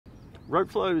Rope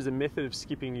flow is a method of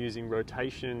skipping using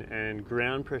rotation and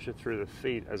ground pressure through the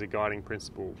feet as a guiding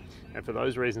principle. And for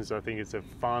those reasons, I think it's a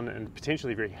fun and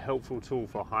potentially very helpful tool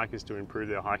for hikers to improve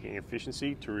their hiking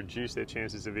efficiency, to reduce their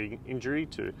chances of injury,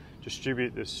 to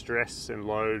distribute the stress and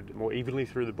load more evenly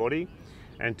through the body,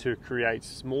 and to create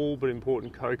small but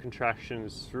important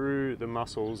co-contractions through the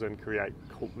muscles and create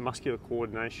muscular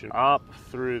coordination up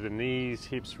through the knees,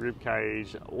 hips, rib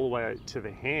cage, all the way to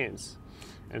the hands.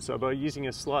 And so by using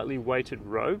a slightly weighted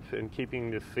rope and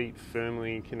keeping the feet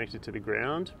firmly connected to the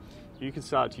ground, you can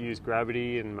start to use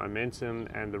gravity and momentum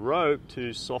and the rope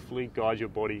to softly guide your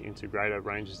body into greater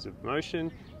ranges of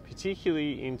motion,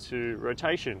 particularly into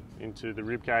rotation, into the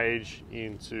rib cage,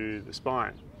 into the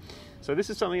spine. So this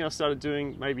is something I started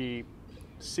doing maybe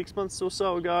 6 months or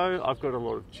so ago. I've got a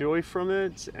lot of joy from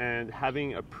it, and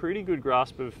having a pretty good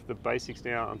grasp of the basics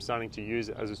now, I'm starting to use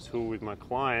it as a tool with my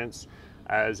clients,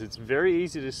 as it's very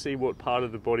easy to see what part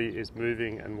of the body is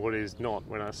moving and what is not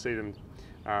when I see them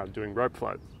doing rope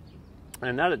flow.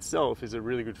 And that itself is a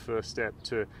really good first step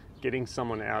to getting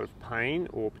someone out of pain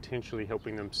or potentially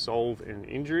helping them solve an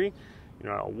injury. You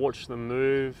know, I watch them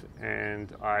move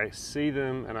and I see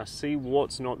them and I see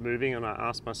what's not moving, and I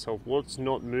ask myself what's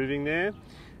not moving there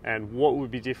and what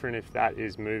would be different if that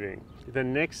is moving. The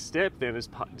next step then is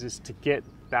to get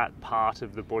that part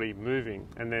of the body moving,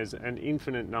 and there's an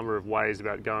infinite number of ways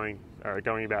about going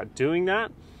about doing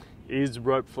that. Is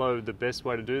rope flow the best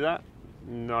way to do that?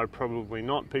 No, probably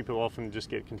not. People often just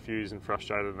get confused and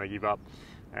frustrated and they give up,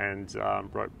 and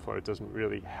rope flow doesn't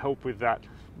really help with that.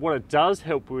 What it does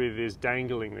help with is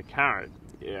dangling the carrot.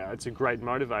 Yeah, it's a great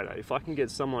motivator. If I can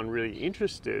get someone really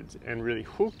interested and really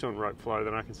hooked on rope flow,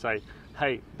 then I can say,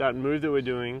 hey, that move that we're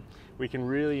doing, we can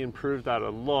really improve that a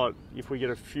lot if we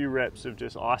get a few reps of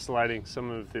just isolating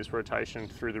some of this rotation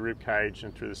through the rib cage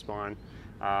and through the spine.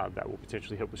 That will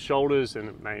potentially help with shoulders, and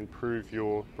it may improve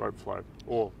your rope flow,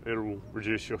 or it will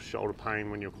reduce your shoulder pain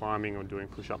when you're climbing or doing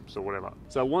push-ups or whatever.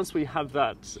 So once we have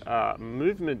that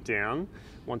movement down,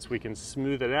 once we can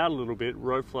smooth it out a little bit,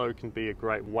 rope flow can be a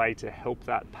great way to help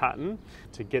that pattern,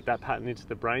 to get that pattern into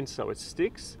the brain so it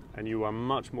sticks, and you are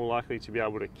much more likely to be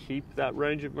able to keep that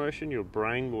range of motion. Your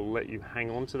brain will let you hang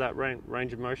on to that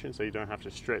range of motion, so you don't have to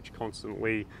stretch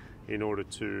constantly in order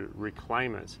to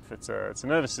reclaim it. It's a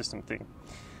nervous system thing.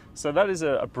 So that is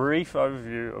a brief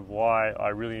overview of why I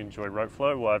really enjoy rope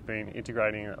flow, why I've been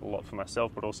integrating it a lot for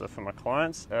myself, but also for my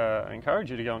clients. I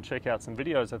encourage you to go and check out some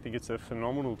videos. I think it's a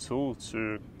phenomenal tool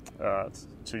to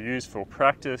use for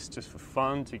practice, just for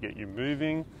fun, to get you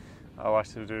moving. I like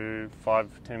to do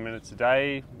 5-10 minutes a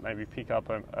day, maybe pick up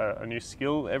a new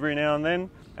skill every now and then.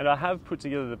 And I have put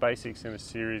together the basics in a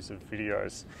series of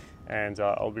videos, and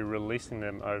I'll be releasing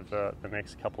them over the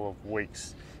next couple of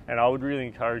weeks. And I would really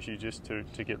encourage you just to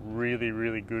get really,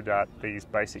 really good at these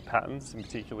basic patterns, and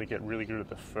particularly get really good at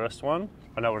the first one.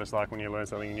 I know what it's like when you learn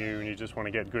something new and you just want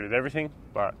to get good at everything,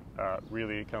 but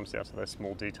really it comes down to those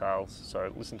small details.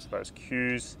 So listen to those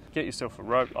cues, get yourself a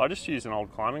rope. I just use an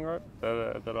old climbing rope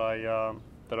that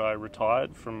I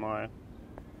retired from my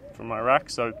rack.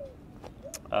 So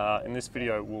in this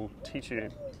video we'll teach you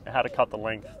how to cut the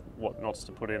length, what knots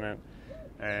to put in it,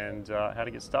 and how to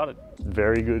get started.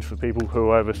 Very good for people who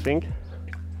overthink,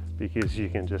 because you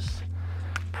can just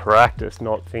practice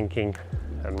not thinking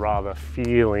and rather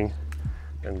feeling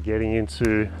and getting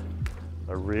into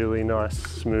a really nice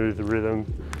smooth rhythm,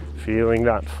 feeling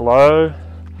that flow,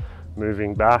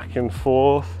 moving back and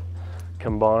forth,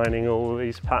 combining all of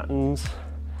these patterns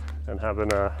and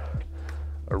having a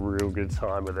real good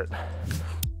time with it.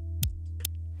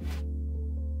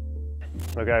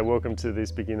 Okay, welcome to this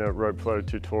beginner rope flow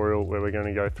tutorial where we're going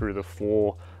to go through the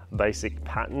 4 basic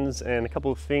patterns and a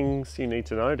couple of things you need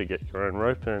to know to get your own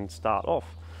rope and start off.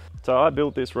 So I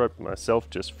built this rope myself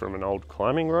just from an old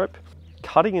climbing rope.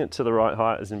 Cutting it to the right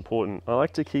height is important. I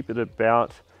like to keep it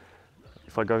about,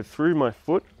 if I go through my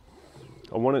foot,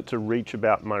 I want it to reach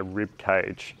about my rib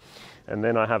cage. And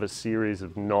then I have a series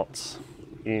of knots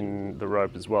in the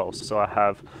rope as well. So I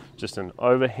have just an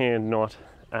overhand knot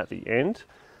at the end,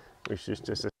 which is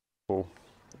just a simple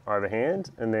overhand,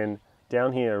 and then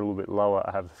down here a little bit lower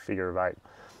I have a figure of 8.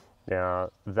 Now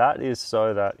that is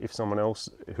so that if someone else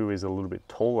who is a little bit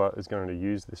taller is going to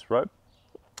use this rope,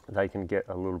 they can get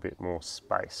a little bit more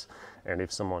space. And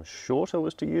if someone shorter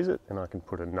was to use it, then I can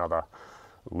put another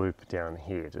loop down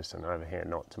here, just an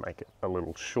overhand knot to make it a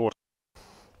little shorter.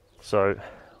 So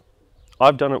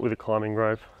I've done it with a climbing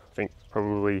rope. I think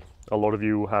probably a lot of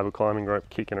you will have a climbing rope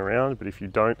kicking around, but if you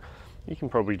don't, you can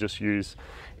probably just use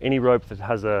any rope that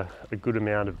has a good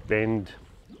amount of bend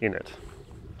in it.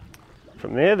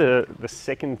 From there, the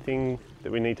second thing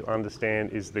that we need to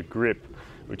understand is the grip.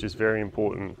 which is very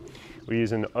important. We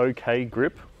use an OK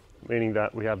grip, meaning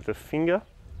that we have the finger,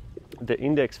 the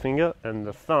index finger and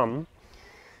the thumb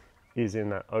is in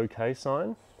that OK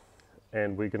sign,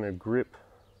 and we're going to grip,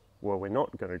 well, we're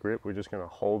not going to grip, we're just going to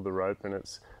hold the rope,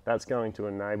 and that's going to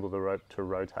enable the rope to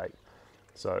rotate.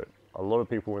 So a lot of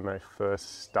people, when they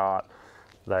first start,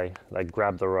 they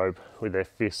grab the rope with their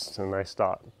fists and they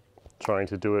start trying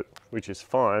to do it, which is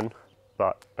fine,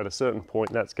 but at a certain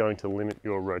point that's going to limit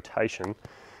your rotation,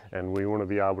 and we want to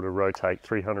be able to rotate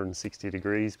 360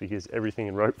 degrees, because everything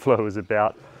in rope flow is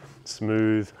about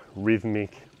smooth,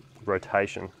 rhythmic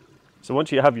rotation. So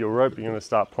once you have your rope, you're going to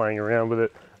start playing around with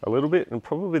it a little bit, and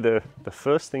probably the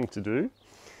first thing to do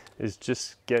is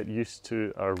just get used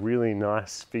to a really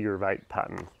nice figure of 8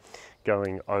 pattern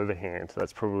going overhand.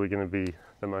 That's probably going to be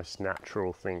the most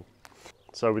natural thing.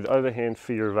 So with overhand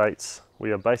figure of 8s,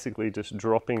 we are basically just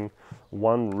dropping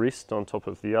one wrist on top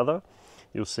of the other.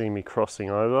 You'll see me crossing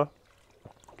over,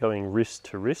 going wrist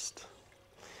to wrist,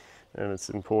 and it's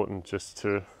important just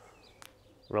to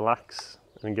relax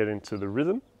and get into the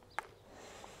rhythm.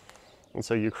 And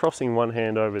so you're crossing one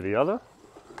hand over the other,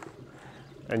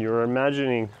 and you're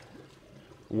imagining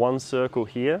one circle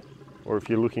here, or if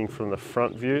you're looking from the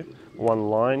front view, one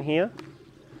line here,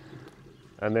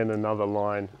 and then another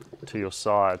line to your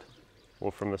side,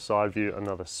 or from the side view,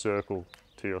 another circle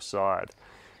to your side.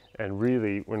 And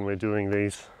really, when we're doing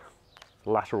these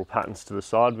lateral patterns to the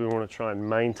side, we want to try and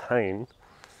maintain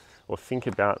or think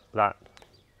about that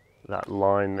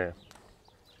line there.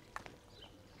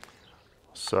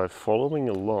 So following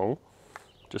along,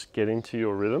 just get into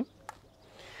your rhythm,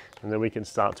 and then we can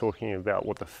start talking about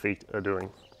what the feet are doing.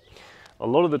 A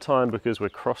lot of the time, because we're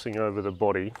crossing over the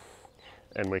body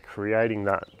and we're creating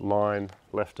that line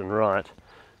left and right,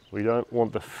 we don't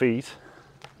want the feet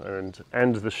and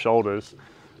the shoulders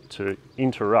to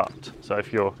interrupt. So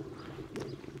if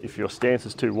your stance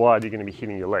is too wide, you're going to be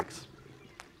hitting your legs.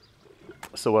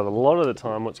 So a lot of the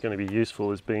time, what's going to be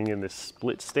useful is being in this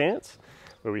split stance,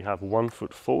 where we have 1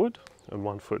 foot forward and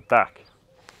 1 foot back.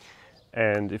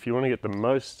 And if you want to get the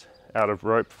most out of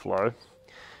rope flow,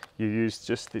 you use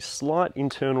just this slight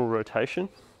internal rotation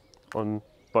on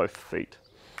both feet.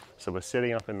 So we're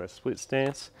setting up in the split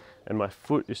stance, and my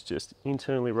foot is just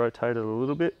internally rotated a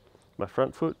little bit, my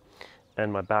front foot,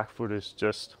 and my back foot is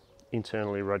just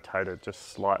internally rotated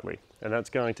just slightly. And that's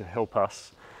going to help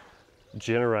us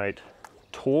generate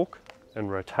torque and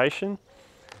rotation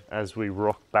as we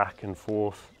rock back and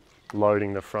forth,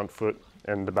 loading the front foot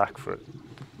and the back foot.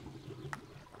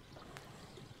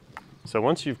 So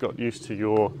once you've got used to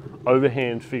your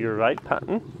overhand figure of 8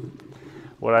 pattern,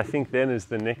 what I think then is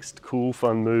the next cool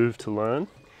fun move to learn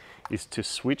is to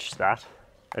switch that,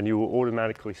 and you will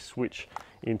automatically switch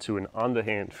into an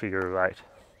underhand figure of 8.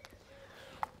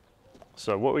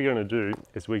 So what we're going to do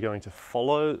is we're going to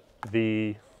follow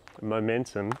the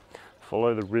momentum,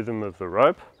 follow the rhythm of the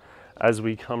rope. As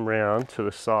we come round to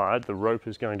the side, the rope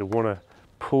is going to want to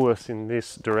pull us in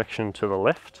this direction to the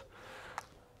left,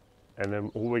 and then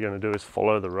all we're going to do is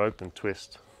follow the rope and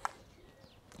twist.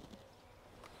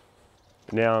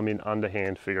 Now I'm in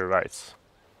underhand figure of 8s.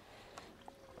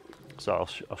 So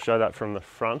I'll show that from the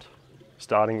front,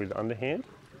 starting with underhand.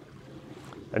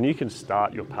 And you can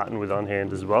start your pattern with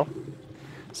underhand as well.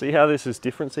 See how this is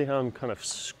different? See how I'm kind of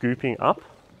scooping up?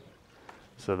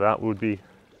 So that would be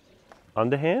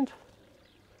underhand.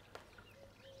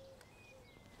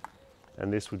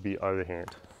 And this would be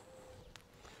overhand.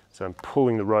 So I'm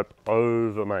pulling the rope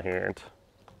over my hand.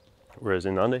 Whereas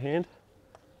in underhand,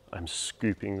 I'm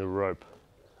scooping the rope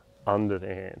under the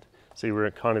hand. See,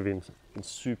 we're kind of in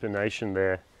supination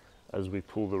there as we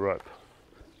pull the rope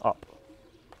up.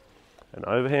 And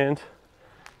overhand,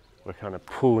 we're kind of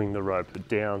pulling the rope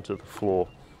down to the floor,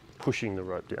 pushing the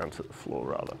rope down to the floor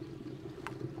rather.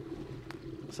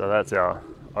 So that's our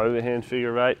overhand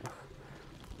figure of 8.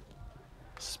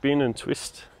 Spin and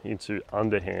twist into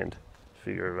underhand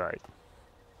figure of 8.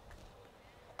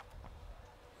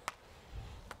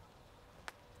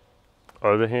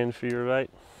 Overhand figure of 8.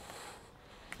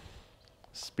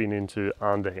 Spin into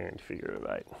underhand figure of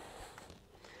 8.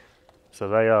 So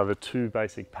they are the two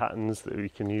basic patterns that we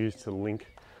can use to link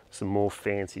some more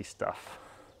fancy stuff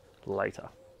later.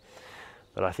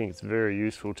 But I think it's very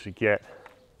useful to get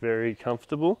very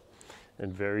comfortable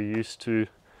and very used to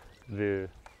the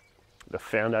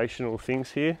foundational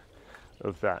things here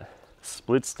of that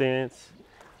split stance,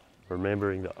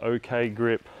 remembering the OK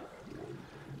grip,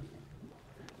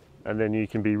 and then you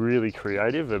can be really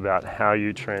creative about how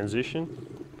you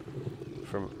transition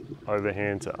from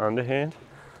overhand to underhand.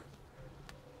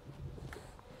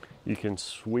 You can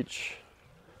switch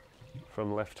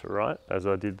from left to right, as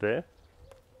I did there.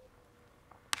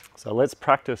 So let's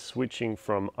practice switching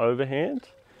from overhand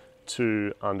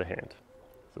to underhand.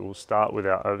 So we'll start with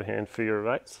our overhand figure of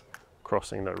eights,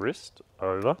 crossing the wrist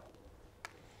over.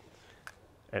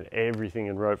 And everything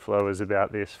in rope flow is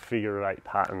about this figure of eight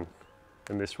pattern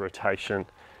and this rotation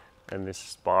and this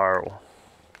spiral.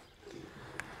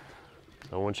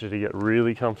 I want you to get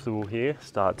really comfortable here.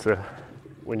 Start to,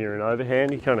 when you're in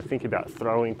overhand, you kind of think about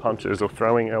throwing punches or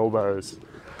throwing elbows.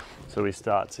 So we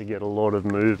start to get a lot of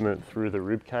movement through the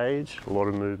rib cage, a lot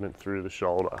of movement through the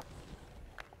shoulder.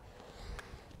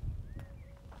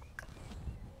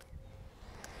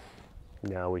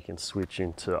 Now we can switch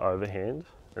into overhand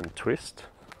and twist.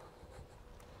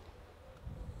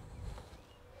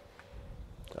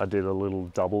 I did a little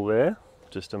double there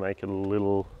just to make it a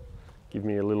little, give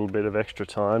me a little bit of extra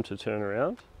time to turn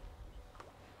around.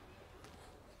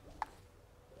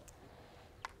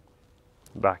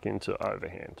 Back into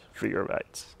overhand, figure of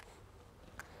eights.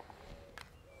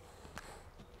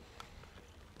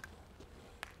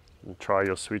 And try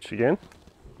your switch again.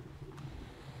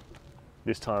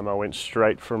 This time I went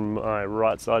straight from my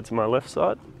right side to my left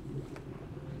side.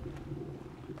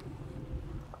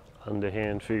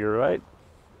 Underhand figure of eight.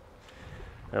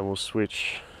 And we'll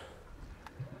switch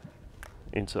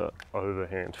into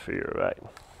overhand figure of eight.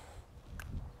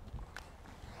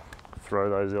 Throw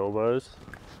those elbows.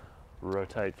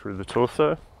 Rotate through the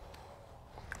torso,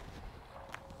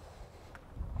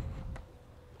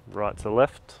 right to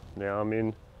left. Now I'm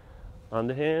in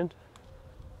underhand.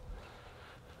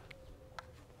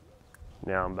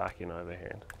 Now I'm back in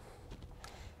overhand.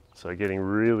 So getting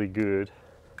really good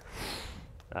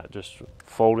at just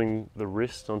folding the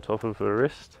wrist on top of the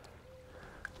wrist.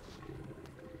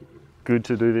 Good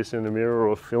to do this in the mirror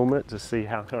or film it to see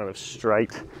how kind of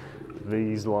straight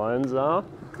these lines are.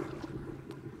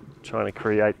 Trying to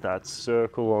create that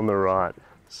circle on the right,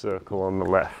 circle on the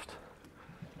left.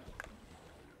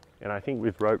 And I think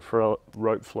with rope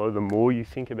flow, the more you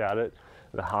think about it,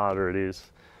 the harder it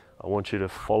is. I want you to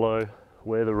follow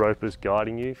where the rope is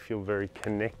guiding you, feel very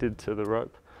connected to the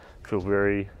rope, feel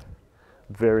very,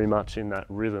 very much in that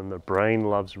rhythm. The brain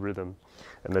loves rhythm.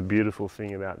 And the beautiful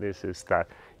thing about this is that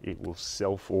it will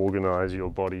self-organize your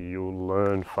body. You'll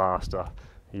learn faster.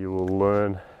 You will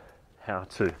learn how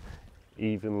to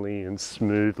evenly and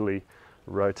smoothly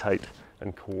rotate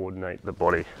and coordinate the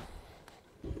body.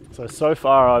 So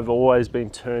far I've always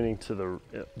been turning to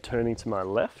my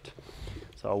left.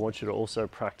 So I want you to also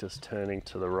practice turning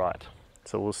to the right.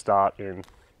 So we'll start in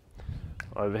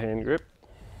overhand grip,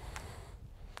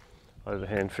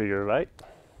 overhand figure of eight,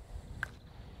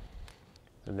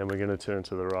 and then we're going to turn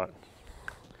to the right.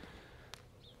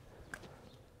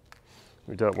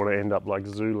 We don't want to end up like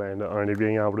Zoolander, only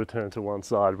being able to turn to one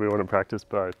side. We want to practice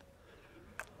both.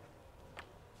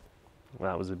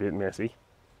 That was a bit messy.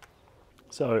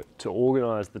 So to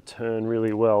organize the turn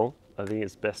really well, I think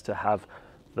it's best to have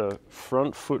the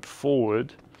front foot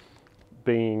forward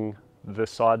being the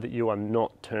side that you are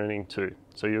not turning to.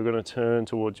 So you're going to turn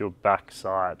towards your back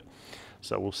side.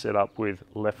 So we'll set up with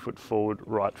left foot forward,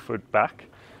 right foot back.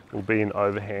 We'll be in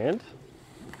overhand.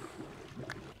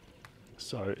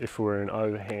 So if we're in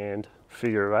overhand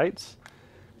figure of eights,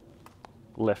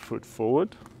 left foot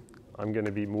forward, I'm going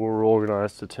to be more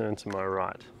organized to turn to my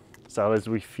right. So as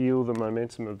we feel the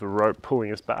momentum of the rope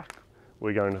pulling us back,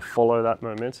 we're going to follow that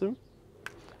momentum,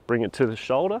 bring it to the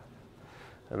shoulder,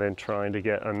 and then trying to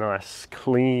get a nice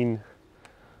clean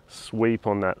sweep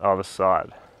on that other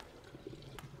side.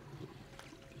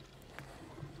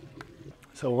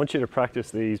 So I want you to practice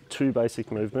these two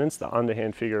basic movements, the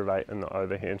underhand figure of eight and the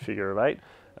overhand figure of eight.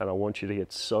 And I want you to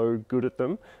get so good at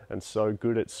them and so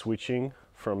good at switching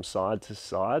from side to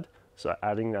side. So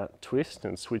adding that twist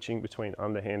and switching between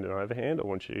underhand and overhand, I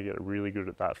want you to get really good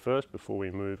at that first before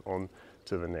we move on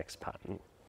to the next pattern.